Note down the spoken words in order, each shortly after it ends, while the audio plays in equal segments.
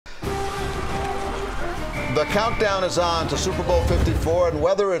The countdown is on to Super Bowl 54, and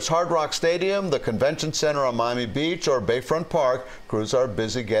whether it's Hard Rock Stadium, the Convention Center on Miami Beach, or Bayfront Park, crews are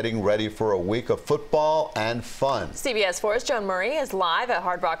busy getting ready for a week of football and fun. CBS 4's Joan Murray is live at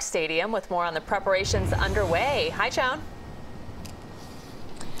Hard Rock Stadium with more on the preparations underway. Hi, Joan.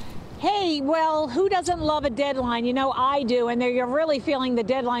 Hey, well, who doesn't love a deadline? You know, I do, and you're really feeling the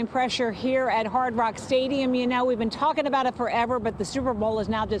deadline pressure here at Hard Rock Stadium. You know, we've been talking about it forever, but the Super Bowl is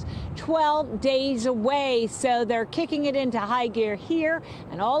now just 12 days away, so they're kicking it into high gear here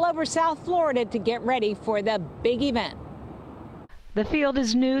and all over South Florida to get ready for the big event. The field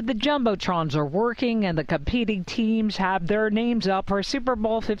is new, the Jumbotrons are working, and the competing teams have their names up for Super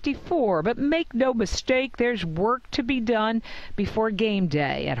Bowl 54. But make no mistake, there's work to be done before game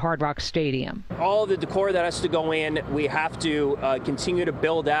day at Hard Rock Stadium. All of the decor that has to go in, we have to continue to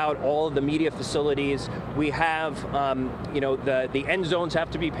build out all of the media facilities. We have, the end zones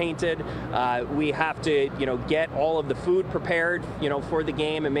have to be painted. We have to, get all of the food prepared, for the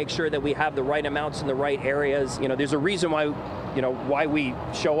game and make sure that we have the right amounts in the right areas. There's a reason why we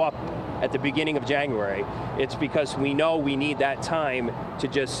show up at the beginning of January. It's because we know we need that time to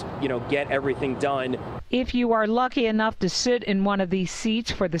just, get everything done. If you are lucky enough to sit in one of these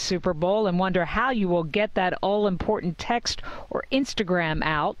seats for the Super Bowl and wonder how you will get that all-important text or Instagram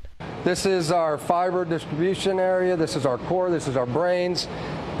out. This is our fiber distribution area. This is our core. This is our brains.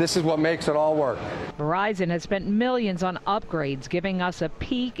 This is what makes it all work. Verizon has spent millions on upgrades, giving us a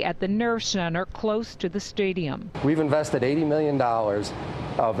peek at the Nerve Center close to the stadium. We've invested $80 million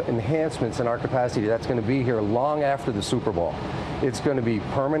of enhancements in our capacity that's going to be here long after the Super Bowl. It's going to be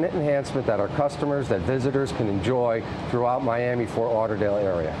permanent enhancement that our customers, that visitors can enjoy throughout Miami, Fort Lauderdale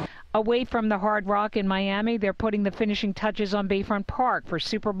area. Away from the Hard Rock in Miami, they're putting the finishing touches on Bayfront Park for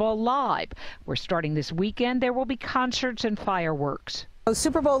Super Bowl Live. We're starting this weekend. There will be concerts and fireworks.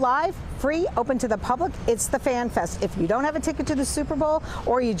 Super Bowl Live, free, open to the public. It's the Fan Fest. If you don't have a ticket to the Super Bowl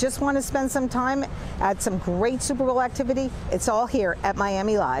or you just want to spend some time at some great Super Bowl activity, it's all here at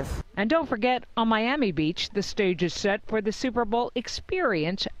Miami Live. And don't forget, on Miami Beach, the stage is set for the Super Bowl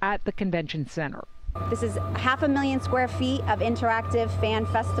experience at the Convention Center. This is 500,000 square feet of interactive fan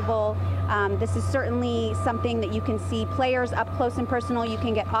festival. This is certainly something that you can see players up close and personal. You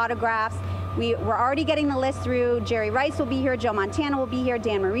can get autographs. We're already getting the list through. Jerry Rice will be here, Joe Montana will be here,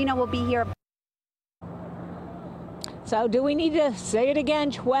 Dan Marino will be here. So do we need to say it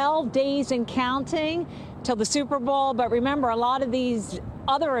again? 12 days and counting till the Super Bowl. But remember, a lot of these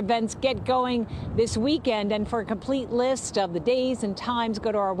other events get going this weekend. And for a complete list of the days and times,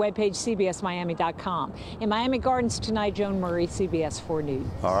 go to our webpage, cbsmiami.com. In Miami Gardens tonight, Joan Murray, CBS 4 News.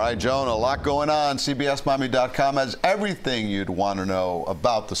 All right, Joan, a lot going on. cbsmiami.com has everything you'd want to know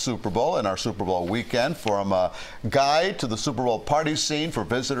about the Super Bowl and our Super Bowl weekend, from a guide to the Super Bowl party scene for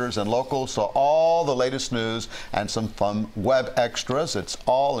visitors and locals, so all the latest news and some fun web extras. It's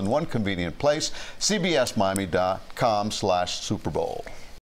all in one convenient place, cbsmiami.com/Super Bowl.